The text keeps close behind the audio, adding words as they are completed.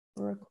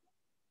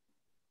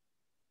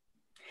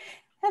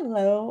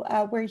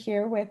Hello, we're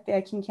here with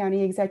King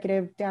County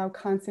Executive Dow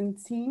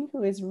Constantine,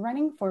 who is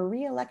running for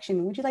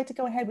re-election. Would you like to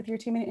go ahead with your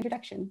 2-minute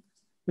introduction?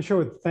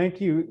 Sure.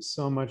 Thank you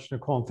so much,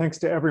 Nicole. And thanks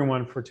to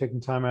everyone for taking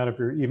time out of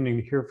your evening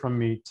to hear from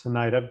me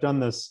tonight. I've done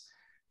this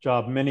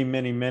job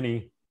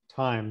many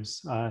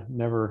times,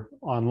 never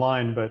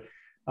online, but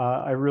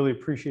I really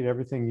appreciate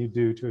everything you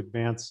do to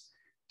advance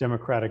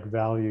democratic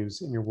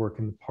values in your work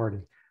in the party.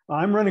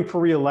 I'm running for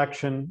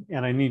re-election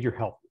and I need your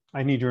help.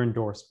 I need your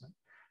endorsement.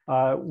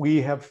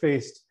 We have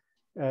faced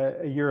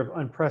a year of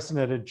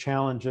unprecedented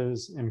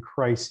challenges and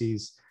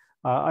crises.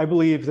 I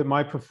believe that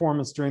my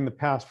performance during the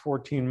past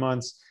 14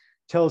 months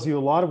tells you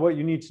a lot of what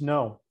you need to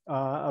know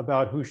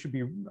about who should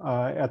be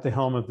at the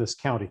helm of this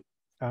county.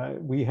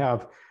 We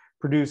have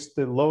produced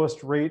the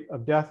lowest rate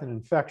of death and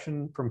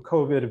infection from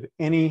COVID of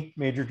any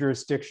major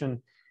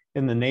jurisdiction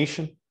in the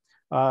nation.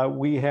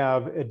 We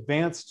have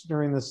advanced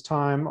during this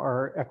time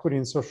our equity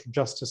and social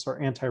justice, our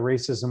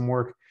anti-racism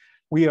work.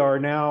 We are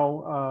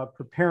now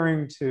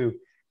preparing to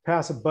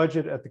pass a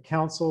budget at the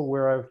council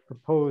where I've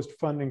proposed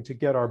funding to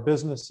get our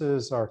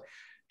businesses, our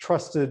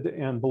trusted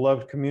and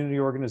beloved community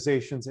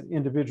organizations and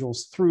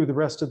individuals through the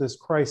rest of this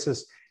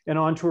crisis and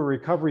onto a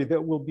recovery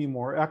that will be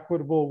more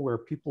equitable, where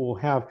people will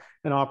have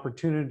an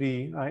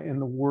opportunity, in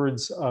the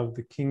words of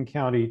the King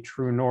County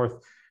True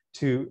North,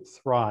 to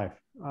thrive.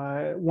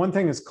 One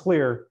thing is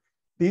clear,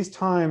 these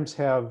times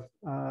have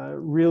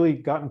really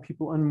gotten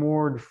people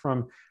unmoored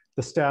from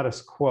the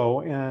status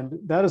quo, and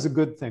that is a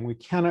good thing. We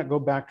cannot go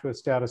back to a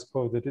status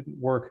quo that didn't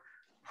work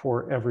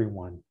for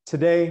everyone.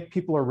 Today,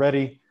 people are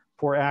ready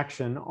for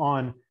action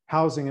on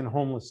housing and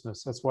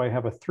homelessness. That's why I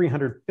have a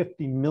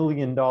 $350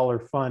 million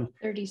fund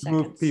to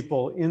move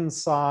people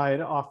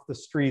inside, off the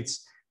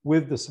streets,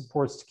 with the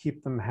supports to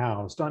keep them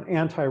housed, on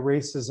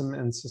anti-racism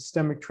and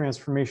systemic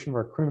transformation of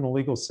our criminal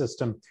legal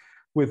system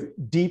with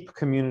deep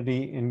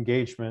community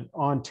engagement,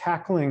 on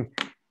tackling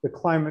the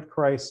climate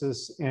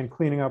crisis and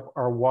cleaning up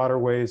our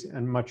waterways,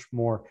 and much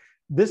more.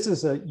 This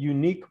is a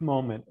unique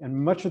moment, and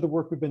much of the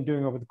work we've been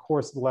doing over the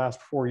course of the last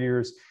 4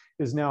 years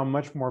is now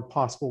much more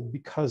possible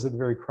because of the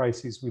very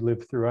crises we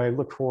lived through. I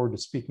look forward to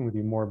speaking with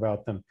you more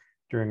about them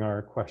during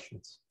our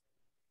questions.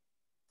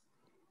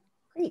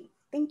 Great,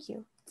 thank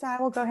you. So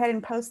I will go ahead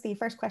and post the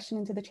first question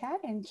into the chat,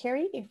 and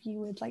Carrie, if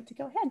you would like to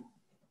go ahead.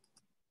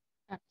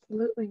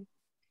 Absolutely.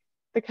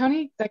 The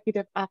county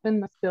executive often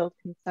must build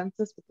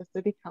consensus with the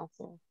city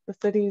council, the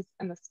cities,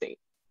 and the state.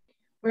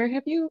 Where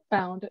have you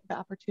found the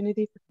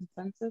opportunity for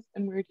consensus,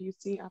 and where do you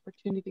see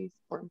opportunities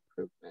for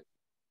improvement?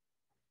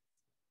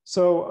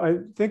 So I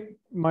think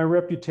my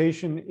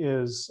reputation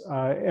is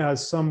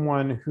as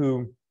someone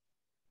who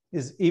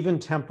is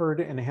even-tempered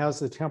and has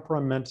the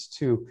temperament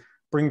to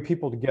bring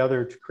people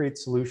together to create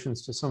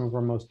solutions to some of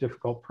our most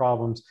difficult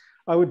problems.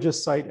 I would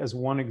just cite as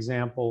one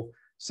example,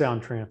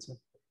 Sound Transit.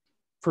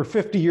 For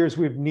 50 years,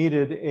 we've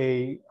needed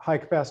a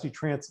high-capacity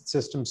transit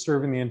system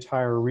serving the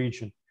entire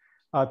region.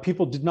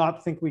 People did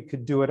not think we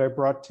could do it. I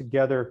brought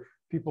together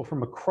people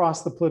from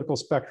across the political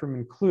spectrum,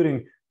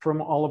 including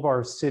from all of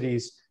our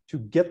cities, to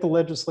get the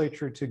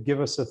legislature to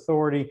give us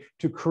authority,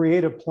 to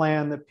create a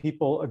plan that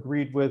people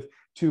agreed with,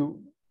 to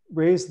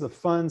raise the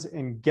funds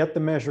and get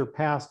the measure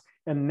passed.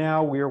 And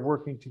now we are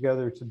working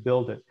together to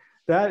build it.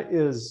 That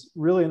is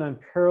really an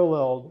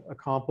unparalleled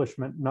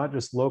accomplishment, not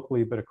just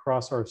locally, but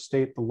across our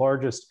state, the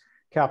largest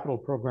capital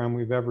program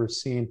we've ever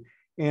seen.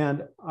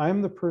 And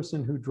I'm the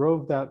person who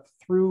drove that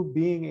through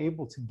being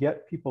able to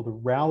get people to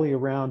rally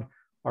around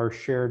our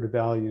shared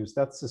values.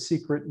 That's the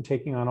secret in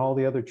taking on all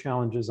the other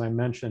challenges I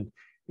mentioned.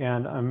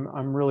 And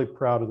I'm really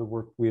proud of the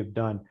work we have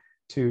done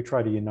to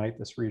try to unite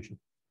this region.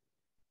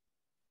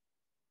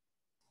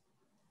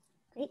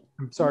 Great.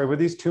 I'm sorry, were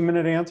these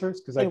 2-minute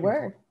answers? They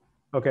were.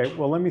 Okay,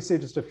 well, let me say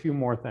just a few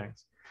more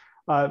things.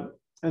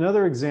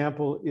 Another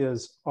example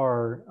is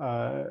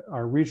our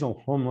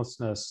regional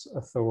homelessness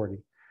authority.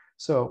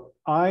 So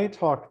I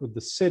talked with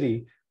the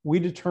city. We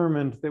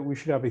determined that we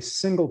should have a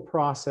single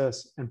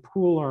process and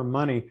pool our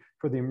money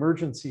for the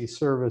emergency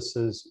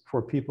services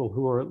for people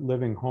who are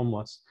living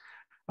homeless.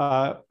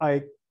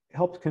 I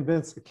helped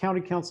convince the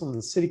county council and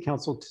the city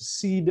council to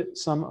cede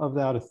some of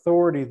that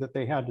authority that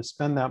they had to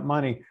spend that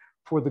money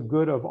for the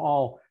good of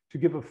all, to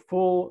give a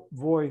full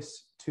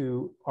voice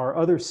to our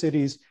other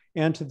cities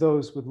and to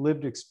those with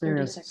lived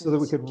experience so that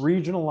we could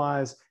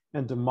regionalize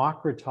and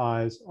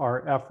democratize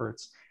our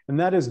efforts. And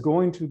that is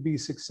going to be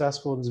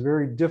successful. It's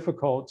very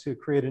difficult to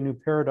create a new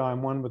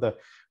paradigm, one with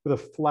a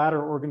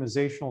flatter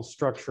organizational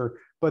structure,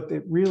 but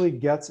it really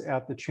gets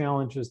at the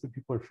challenges that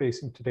people are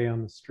facing today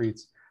on the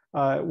streets.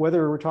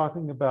 Whether we're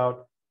talking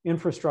about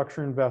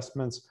infrastructure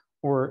investments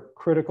or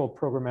critical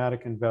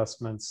programmatic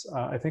investments,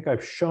 I think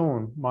I've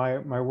shown, my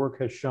work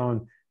has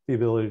shown the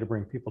ability to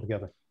bring people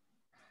together.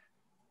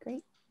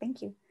 Great,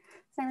 thank you.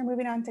 So now we're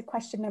moving on to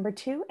question number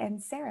 2,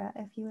 and Sarah,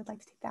 if you would like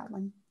to take that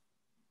one.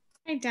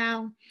 Hi,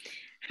 Dow.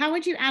 How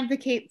would you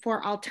advocate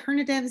for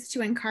alternatives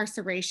to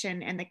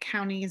incarceration in the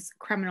county's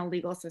criminal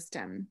legal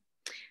system?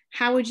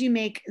 How would you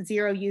make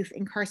zero youth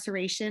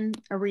incarceration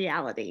a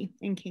reality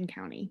in King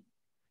County?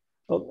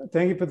 Well,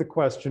 thank you for the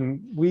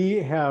question. We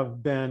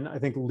have been, I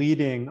think,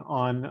 leading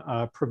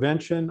on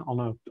prevention,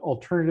 on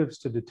alternatives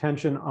to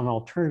detention, on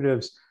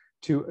alternatives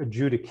to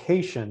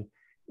adjudication.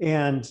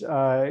 And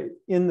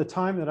in the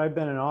time that I've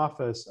been in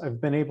office, I've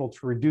been able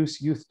to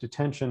reduce youth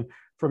detention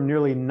from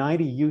nearly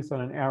 90 youth on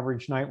an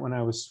average night when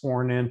I was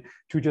sworn in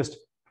to just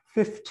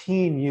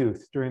 15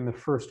 youth during the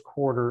first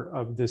quarter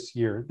of this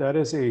year. That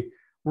is a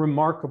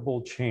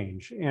remarkable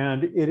change.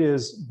 And it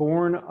is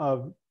born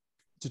of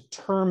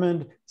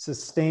determined,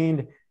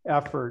 sustained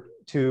effort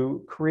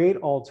to create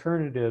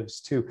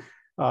alternatives, to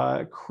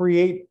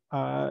create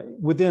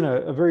within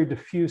a very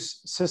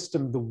diffuse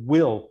system the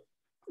will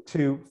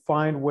to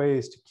find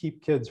ways to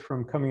keep kids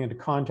from coming into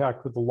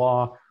contact with the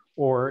law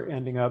or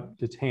ending up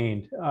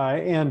detained.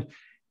 And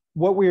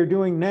what we are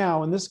doing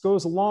now, and this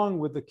goes along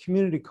with the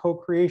community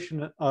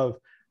co-creation of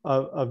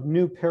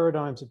new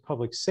paradigms of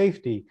public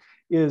safety,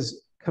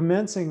 is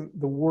commencing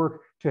the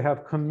work to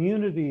have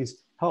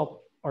communities help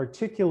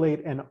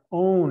articulate and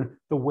own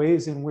the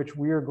ways in which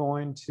we are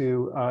going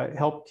to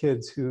help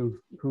kids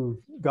who've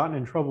gotten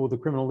in trouble with the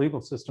criminal legal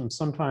system,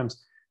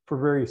 sometimes for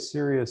very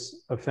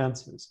serious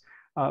offenses.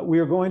 We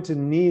are going to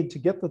need to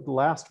get the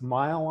last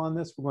mile on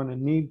this. We're going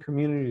to need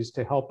communities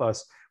to help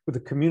us with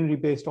the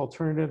community-based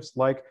alternatives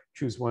like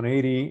Choose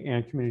 180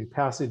 and community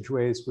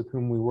passageways, with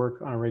whom we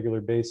work on a regular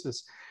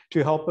basis,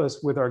 to help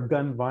us with our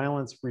gun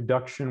violence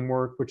reduction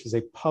work, which is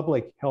a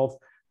public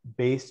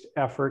health-based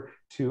effort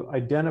to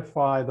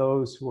identify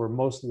those who are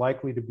most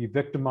likely to be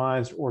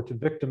victimized or to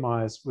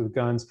victimize with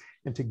guns,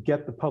 and to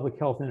get the public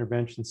health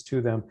interventions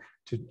to them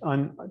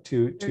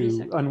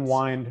to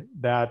unwind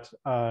that,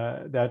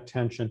 that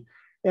tension.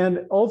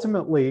 And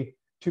ultimately,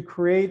 to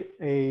create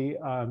a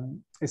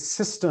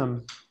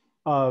system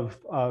of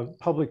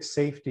public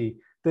safety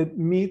that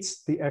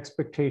meets the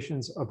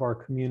expectations of our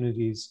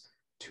communities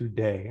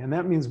today. And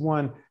that means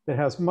one that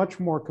has much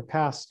more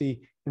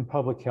capacity in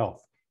public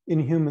health, in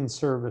human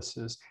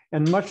services,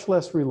 and much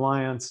less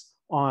reliance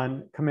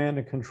on command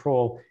and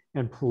control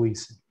and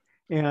policing.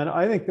 And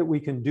I think that we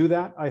can do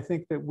that. I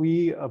think that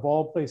we, of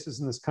all places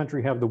in this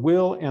country, have the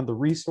will and the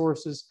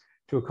resources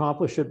to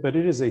accomplish it, but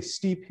it is a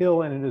steep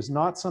hill, and it is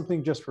not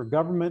something just for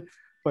government,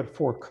 but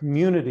for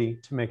community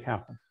to make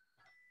happen.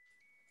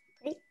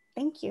 Great,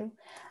 thank you.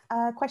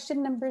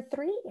 Question number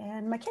 3,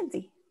 and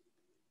Mackenzie.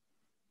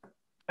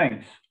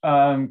 Thanks.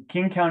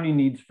 King County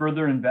needs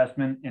further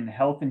investment in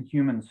health and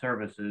human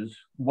services.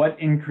 What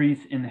increase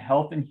in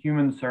health and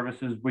human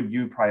services would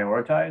you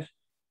prioritize?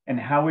 And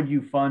how would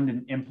you fund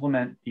and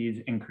implement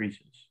these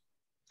increases?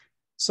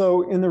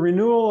 So in the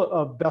renewal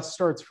of Best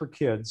Starts for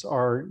Kids,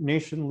 our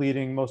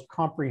nation-leading, most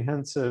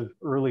comprehensive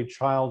early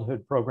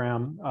childhood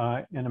program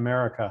in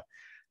America,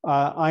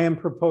 I am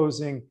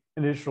proposing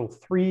an additional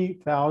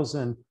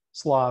 3,000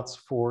 slots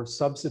for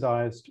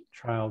subsidized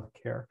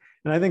childcare.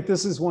 And I think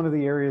this is one of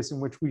the areas in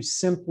which we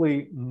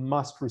simply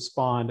must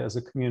respond as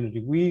a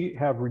community. We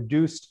have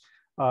reduced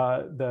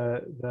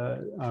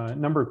the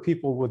number of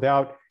people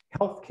without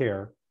health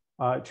care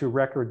to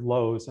record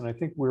lows. And I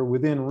think we're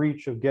within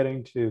reach of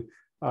getting to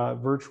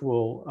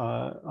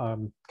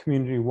virtual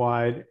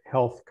community-wide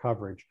health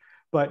coverage.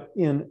 But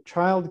in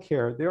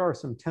childcare, there are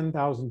some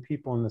 10,000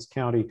 people in this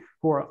county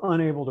who are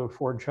unable to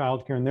afford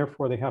childcare, and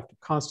therefore they have to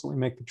constantly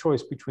make the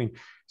choice between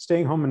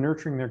staying home and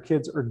nurturing their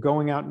kids or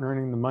going out and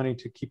earning the money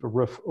to keep a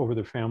roof over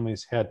their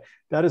family's head.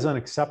 That is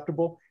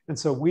unacceptable. And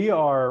so we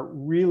are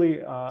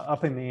really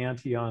upping the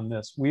ante on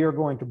this. We are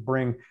going to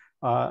bring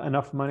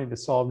enough money to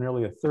solve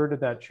nearly 1/3 of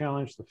that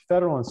challenge. The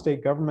federal and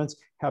state governments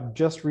have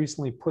just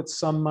recently put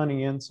some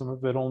money in, some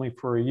of it only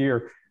for a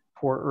year,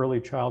 for early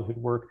childhood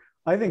work.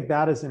 I think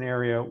that is an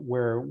area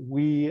where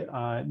we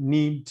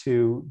need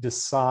to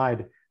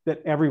decide that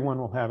everyone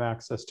will have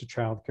access to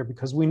childcare,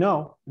 because we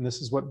know, and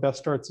this is what Best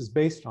Starts is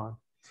based on,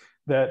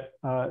 that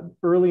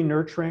early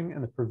nurturing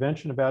and the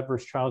prevention of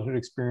adverse childhood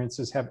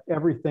experiences have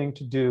everything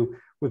to do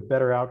with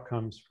better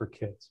outcomes for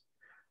kids.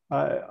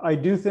 I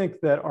do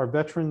think that our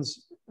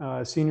veterans,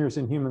 seniors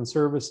and human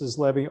services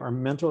levy, our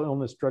mental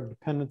illness drug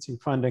dependency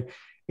funding,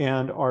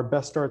 and our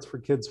Best Starts for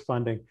Kids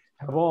funding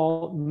have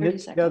all knit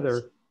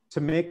together to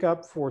make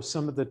up for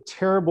some of the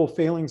terrible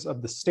failings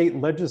of the state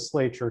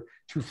legislature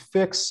to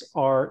fix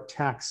our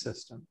tax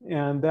system.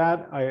 And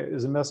that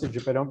is a message,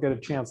 if I don't get a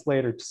chance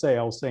later to say,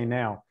 I'll say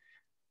now.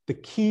 The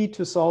key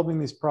to solving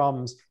these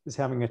problems is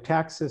having a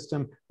tax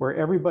system where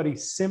everybody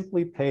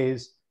simply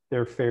pays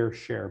their fair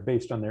share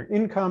based on their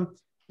income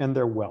and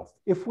their wealth.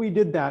 If we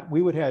did that,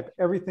 we would have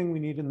everything we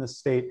need in the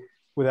state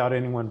without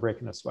anyone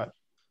breaking a sweat.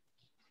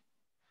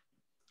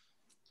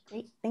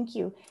 Great, thank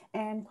you.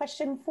 And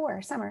question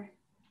 4, Summer.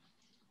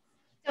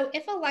 So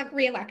if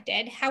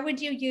re-elected, how would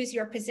you use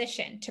your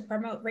position to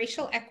promote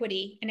racial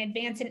equity and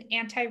advance an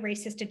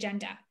anti-racist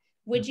agenda?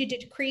 Would you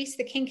decrease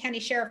the King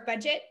County Sheriff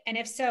budget? And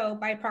if so,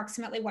 by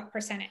approximately what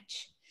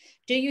percentage?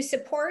 Do you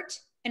support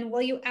and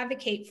will you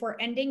advocate for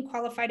ending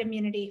qualified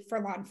immunity for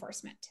law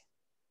enforcement?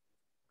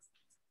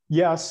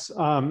 Yes,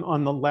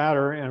 on the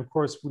latter. And of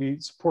course, we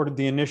supported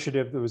the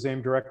initiative that was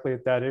aimed directly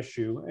at that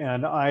issue.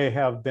 And I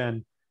have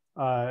been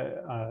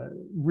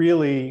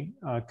really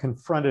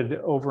confronted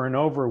over and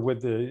over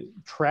with the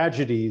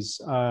tragedies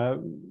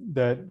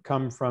that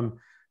come from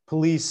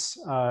police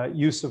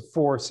use of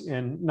force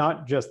in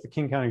not just the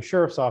King County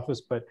Sheriff's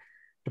Office, but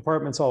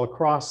departments all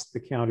across the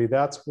county.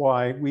 That's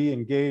why we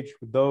engage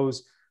with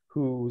those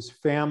whose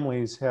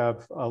families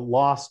have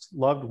lost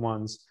loved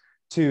ones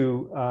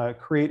to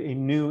create a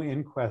new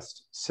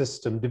inquest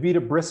system.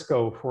 Davita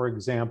Briscoe, for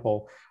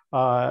example,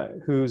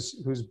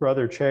 whose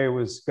brother Che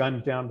was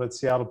gunned down by the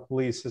Seattle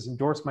police, has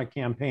endorsed my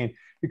campaign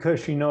because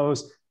she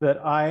knows that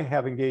I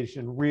have engaged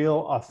in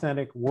real,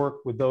 authentic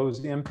work with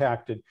those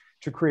impacted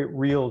to create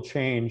real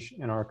change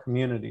in our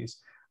communities.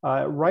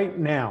 Right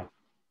now,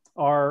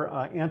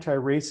 our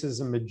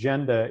anti-racism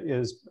agenda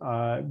is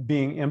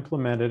being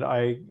implemented.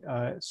 I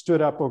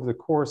stood up over the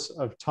course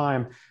of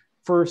time,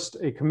 first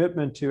a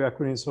commitment to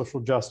equity and social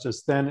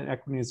justice, then an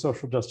equity and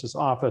social justice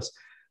office,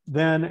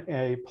 then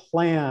a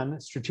plan,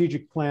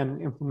 strategic plan,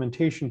 and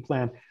implementation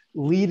plan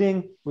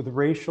leading with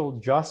racial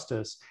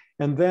justice,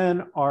 and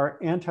then our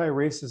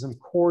anti-racism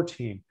core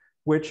team,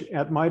 which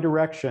at my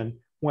direction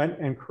went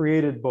and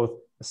created both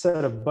a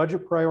set of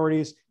budget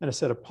priorities and a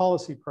set of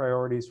policy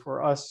priorities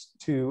for us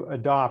to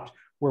adopt,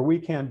 where we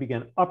can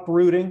begin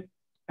uprooting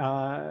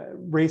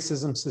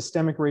racism,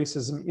 systemic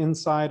racism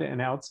inside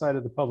and outside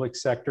of the public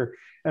sector,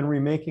 and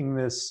remaking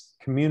this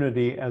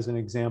community as an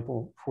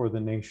example for the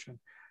nation.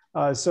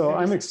 So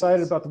I'm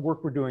excited about the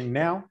work we're doing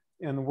now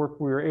and the work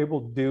we are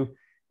able to do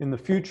in the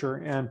future.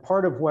 And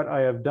part of what I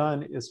have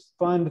done is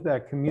fund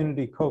that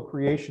community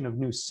co-creation of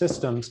new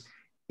systems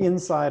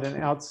inside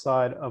and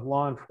outside of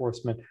law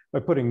enforcement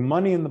by putting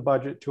money in the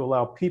budget to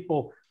allow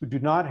people who do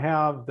not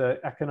have the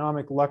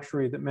economic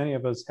luxury that many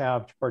of us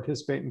have to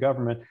participate in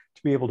government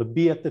to be able to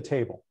be at the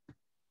table.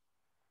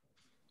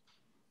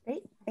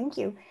 Great, thank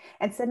you.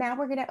 And so now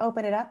we're going to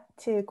open it up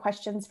to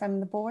questions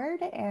from the board,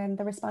 and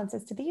the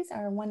responses to these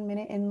are 1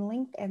 minute in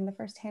length, and the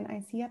first hand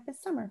I see up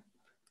is Summer.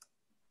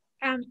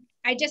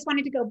 I just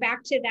wanted to go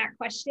back to that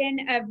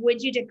question of,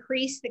 would you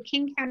decrease the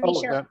King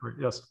County Sheriff?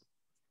 Yes.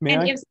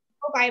 And if so,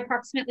 by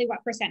approximately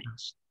what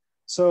percentage?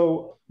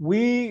 So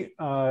we,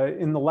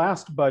 in the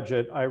last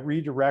budget, I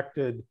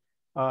redirected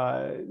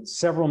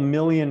several $1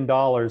 million,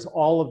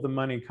 all of the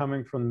money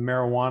coming from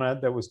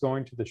marijuana that was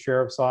going to the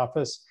sheriff's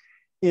office,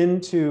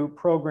 into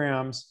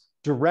programs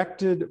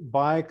directed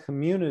by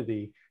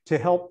community to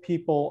help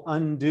people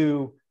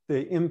undo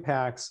the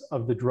impacts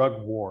of the drug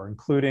war,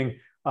 including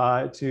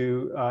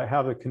to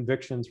have the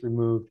convictions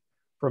removed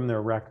from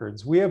their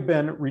records. We have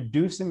been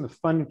reducing the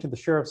funding to the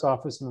sheriff's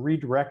office and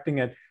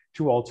redirecting it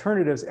to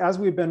alternatives, as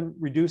we've been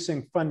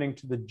reducing funding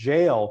to the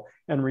jail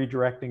and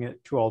redirecting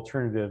it to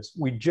alternatives.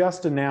 We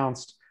just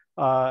announced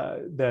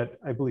that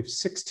I believe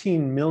 $16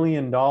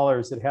 million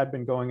that had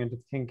been going into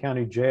the King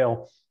County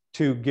Jail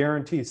to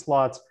guarantee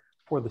slots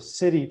for the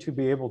city to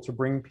be able to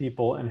bring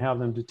people and have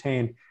them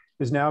detained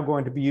is now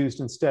going to be used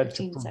instead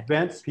to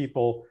prevent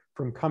people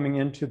from coming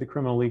into the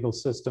criminal legal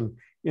system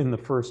in the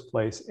first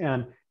place.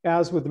 And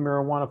as with the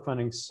marijuana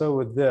funding, so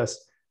with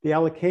this, the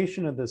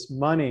allocation of this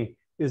money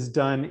is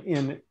done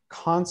in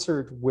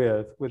concert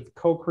with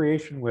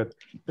co-creation with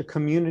the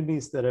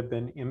communities that have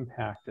been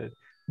impacted.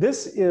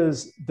 This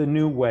is the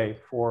new way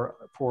for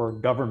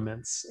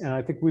governments. And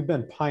I think we've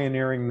been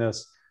pioneering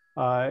this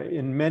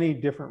in many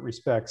different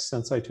respects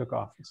since I took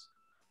office.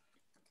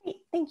 Great,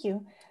 thank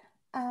you.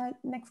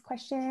 Next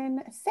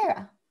question,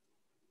 Sarah.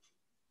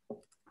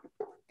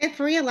 If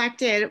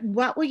reelected,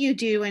 what will you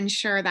do to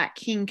ensure that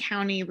King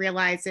County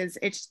realizes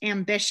its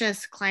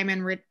ambitious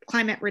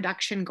climate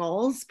reduction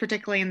goals,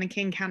 particularly in the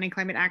King County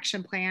Climate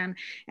Action Plan,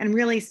 and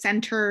really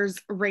centers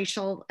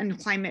racial and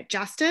climate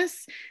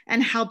justice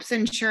and helps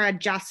ensure a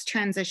just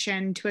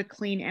transition to a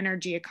clean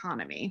energy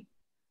economy?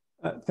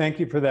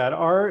 Thank you for that.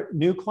 Our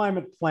new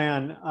climate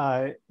plan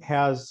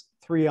has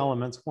 3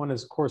 elements. One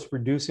is, of course,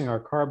 reducing our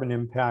carbon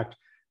impact.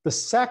 The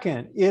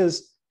second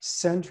is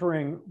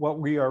centering what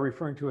we are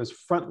referring to as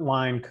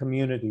frontline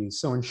communities.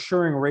 So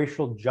ensuring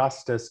racial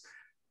justice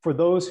for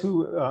those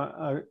who,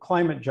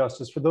 climate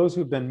justice, for those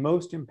who've been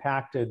most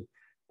impacted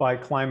by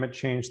climate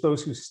change,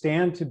 those who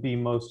stand to be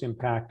most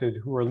impacted,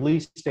 who are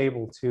least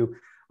able to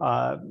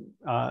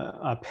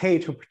pay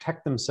to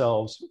protect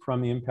themselves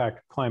from the impact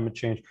of climate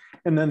change.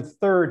 And then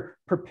third,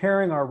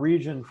 preparing our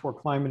region for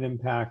climate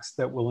impacts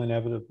that will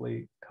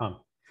inevitably come.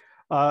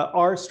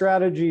 Our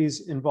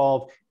strategies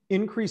involve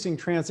increasing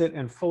transit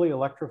and fully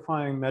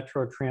electrifying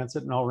metro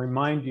transit. And I'll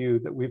remind you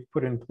that we've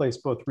put in place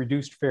both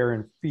reduced fare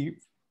and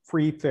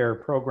free fare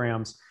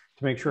programs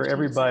to make sure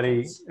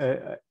everybody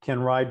can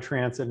ride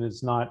transit and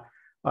is not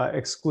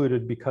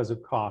excluded because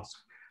of cost.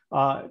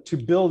 To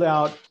build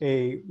out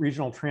a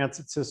regional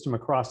transit system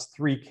across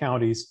 3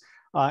 counties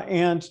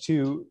and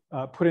to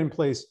put in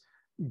place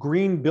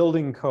green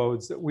building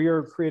codes that we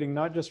are creating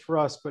not just for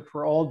us, but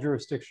for all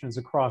jurisdictions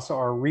across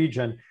our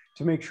region,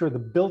 to make sure the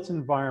built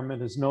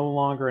environment is no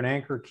longer an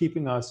anchor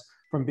keeping us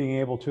from being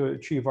able to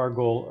achieve our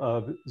goal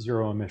of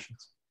 0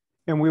 emissions.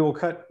 And we will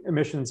cut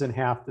emissions in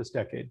half this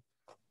decade.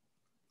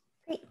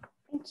 Great,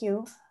 thank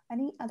you.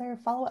 Any other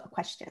follow-up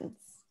questions?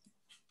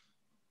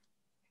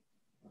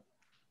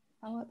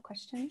 Follow-up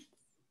questions?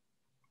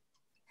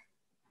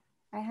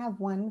 I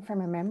have one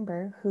from a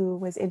member who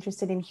was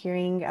interested in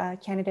hearing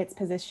candidates'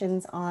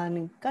 positions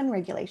on gun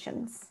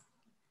regulations.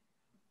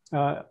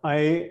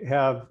 I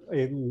have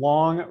a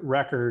long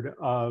record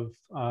of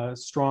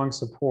strong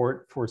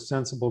support for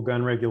sensible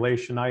gun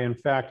regulation. I, in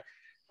fact,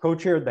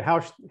 co-chaired the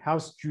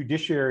House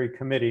Judiciary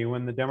Committee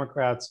when the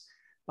Democrats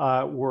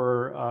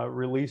were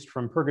released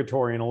from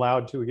purgatory and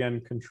allowed to,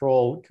 again,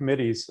 control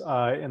committees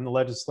in the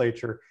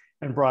legislature,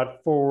 and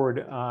brought forward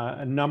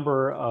a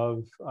number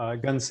of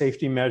gun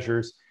safety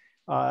measures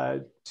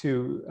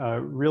to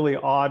really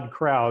odd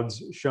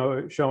crowds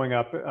showing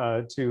up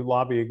to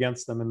lobby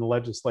against them in the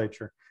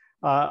legislature.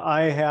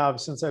 I have,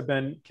 since I've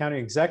been county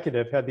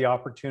executive, had the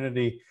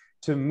opportunity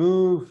to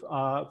move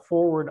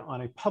forward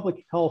on a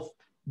public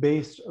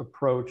health-based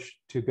approach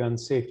to gun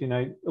safety. And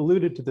I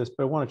alluded to this,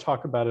 but I want to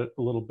talk about it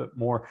a little bit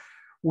more.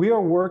 We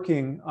are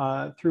working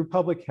through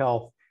public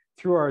health,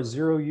 through our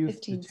zero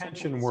youth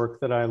detention work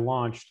that I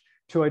launched,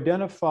 to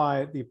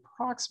identify the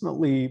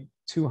approximately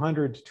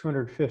 200 to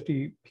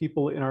 250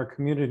 people in our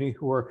community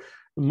who are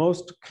the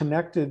most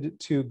connected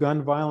to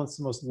gun violence,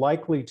 the most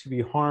likely to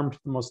be harmed,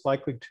 the most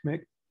likely to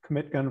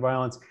commit gun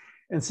violence,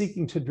 and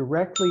seeking to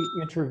directly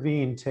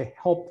intervene to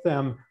help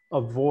them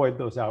avoid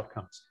those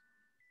outcomes.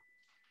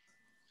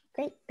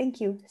 Great, thank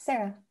you.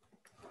 Sarah.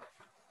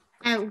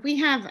 We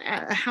have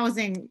a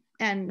housing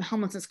and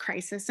homelessness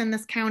crisis in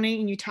this county,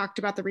 and you talked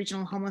about the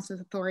Regional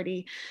Homelessness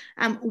Authority.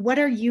 What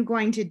are you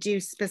going to do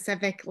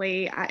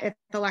specifically, if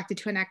elected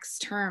to a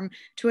next term,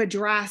 to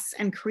address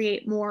and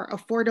create more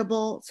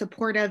affordable,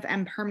 supportive,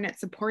 and permanent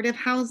supportive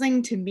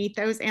housing to meet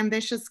those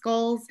ambitious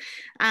goals,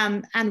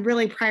 and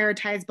really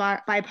prioritize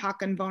BIPOC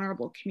and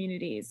vulnerable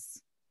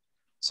communities?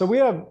 So we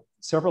have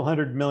several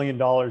 $100 million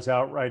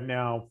out right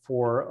now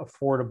for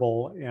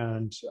affordable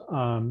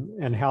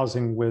and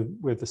housing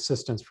with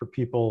assistance for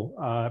people,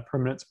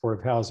 permanent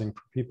supportive housing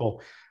for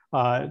people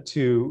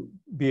to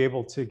be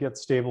able to get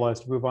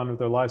stabilized, to move on with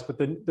their lives. But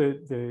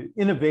the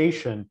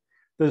innovation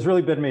that has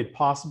really been made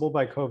possible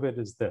by COVID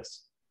is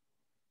this.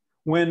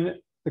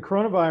 When the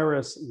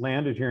coronavirus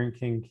landed here in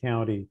King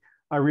County,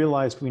 I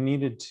realized we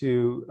needed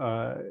to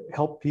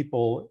help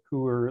people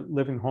who were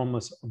living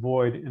homeless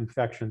avoid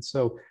infection.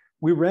 So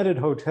we rented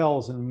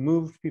hotels and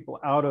moved people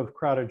out of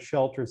crowded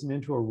shelters and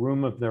into a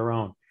room of their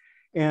own.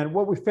 And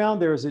what we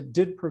found there is it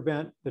did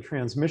prevent the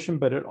transmission,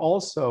 but it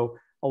also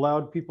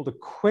allowed people to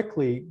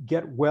quickly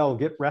get well,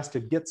 get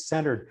rested, get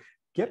centered,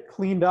 get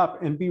cleaned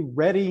up, and be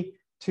ready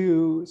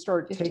to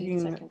start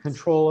taking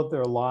control of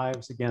their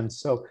lives again.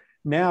 So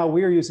now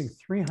we are using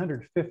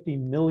 $350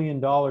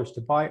 million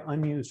to buy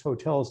unused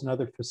hotels and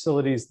other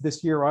facilities.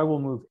 This year, I will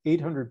move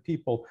 800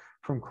 people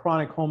from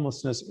chronic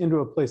homelessness into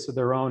a place of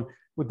their own,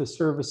 with the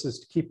services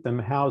to keep them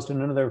housed,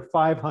 and another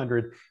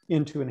 500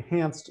 into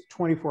enhanced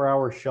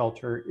 24-hour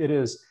shelter. It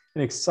is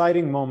an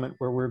exciting moment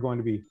where we're going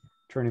to be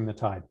turning the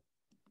tide.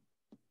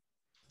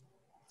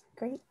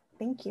 Great,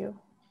 thank you.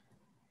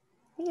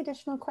 Any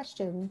additional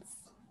questions?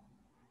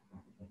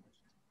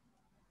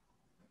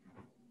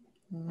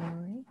 All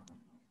right.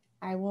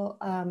 I will,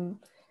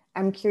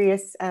 I'm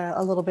curious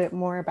a little bit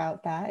more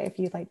about that, if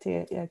you'd like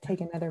to take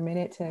another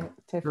minute to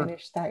Sure.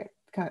 Finish that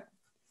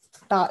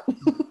thought.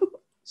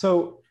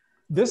 So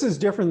this is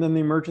different than the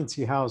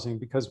emergency housing,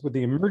 because with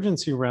the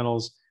emergency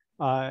rentals,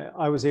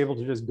 I was able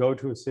to just go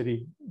to a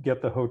city,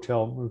 get the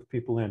hotel, move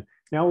people in.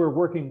 Now we're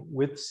working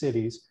with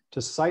cities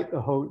to site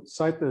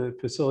the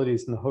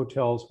facilities and the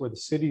hotels where the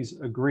cities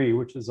agree,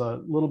 which is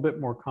a little bit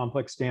more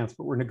complex dance,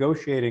 but we're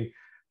negotiating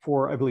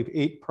for, I believe,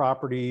 8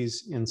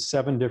 properties in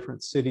 7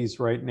 different cities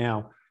right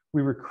now.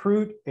 We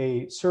recruit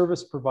a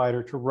service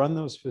provider to run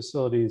those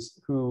facilities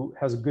who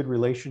has a good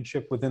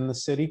relationship within the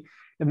city.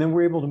 And then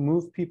we're able to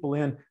move people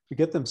in to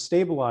get them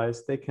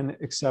stabilized. They can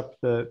accept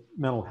the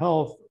mental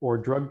health or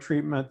drug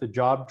treatment, the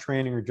job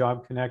training or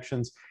job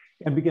connections,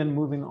 and begin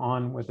moving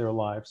on with their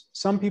lives.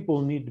 Some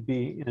people need to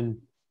be in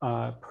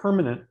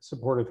permanent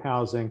supportive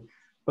housing,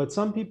 but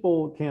some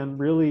people can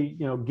really,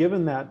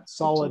 given that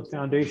solid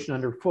foundation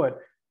underfoot,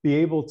 be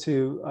able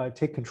to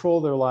take control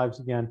of their lives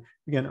again,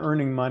 begin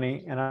earning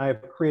money. And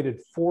I've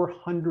created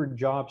 400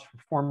 jobs for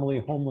formerly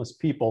homeless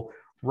people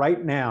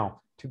right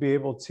now to be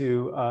able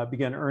to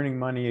begin earning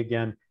money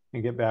again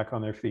and get back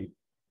on their feet.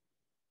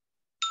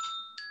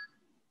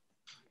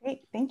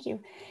 Great, thank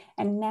you.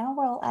 And now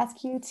we'll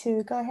ask you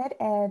to go ahead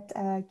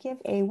and give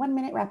a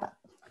 1-minute wrap up.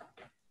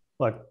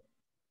 Look,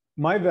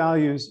 my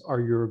values are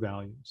your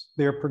values.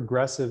 They're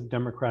progressive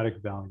democratic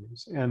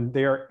values, and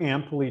they are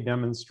amply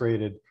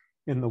demonstrated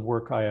in the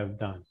work I have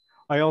done.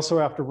 I also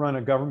have to run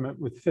a government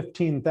with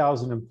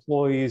 15,000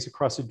 employees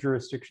across a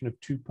jurisdiction of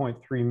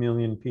 2.3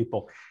 million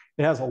people.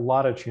 It has a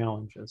lot of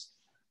challenges.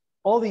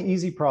 All the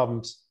easy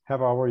problems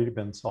have already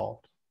been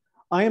solved.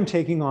 I am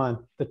taking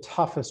on the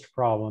toughest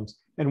problems,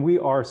 and we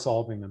are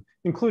solving them,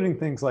 including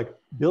things like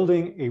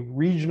building a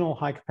regional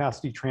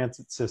high-capacity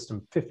transit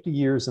system, 50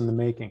 years in the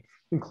making,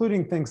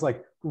 including things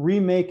like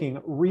remaking,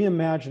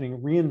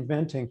 reimagining,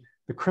 reinventing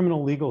the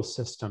criminal legal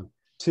system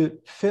to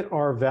fit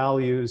our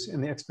values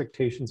and the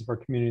expectations of our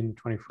community in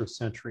the 21st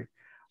century.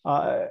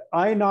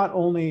 I not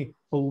only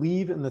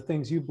believe in the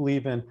things you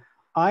believe in,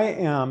 I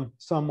am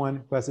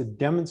someone who has a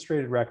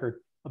demonstrated record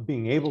of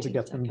being able to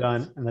get them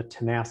done and the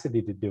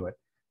tenacity to do it.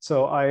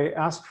 So I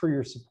ask for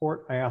your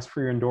support. I ask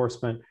for your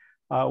endorsement.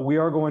 We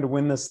are going to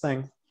win this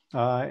thing.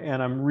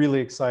 And I'm really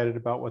excited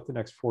about what the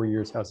next 4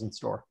 years has in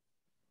store.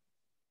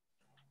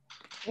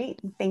 Great.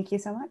 Thank you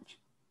so much.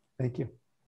 Thank you.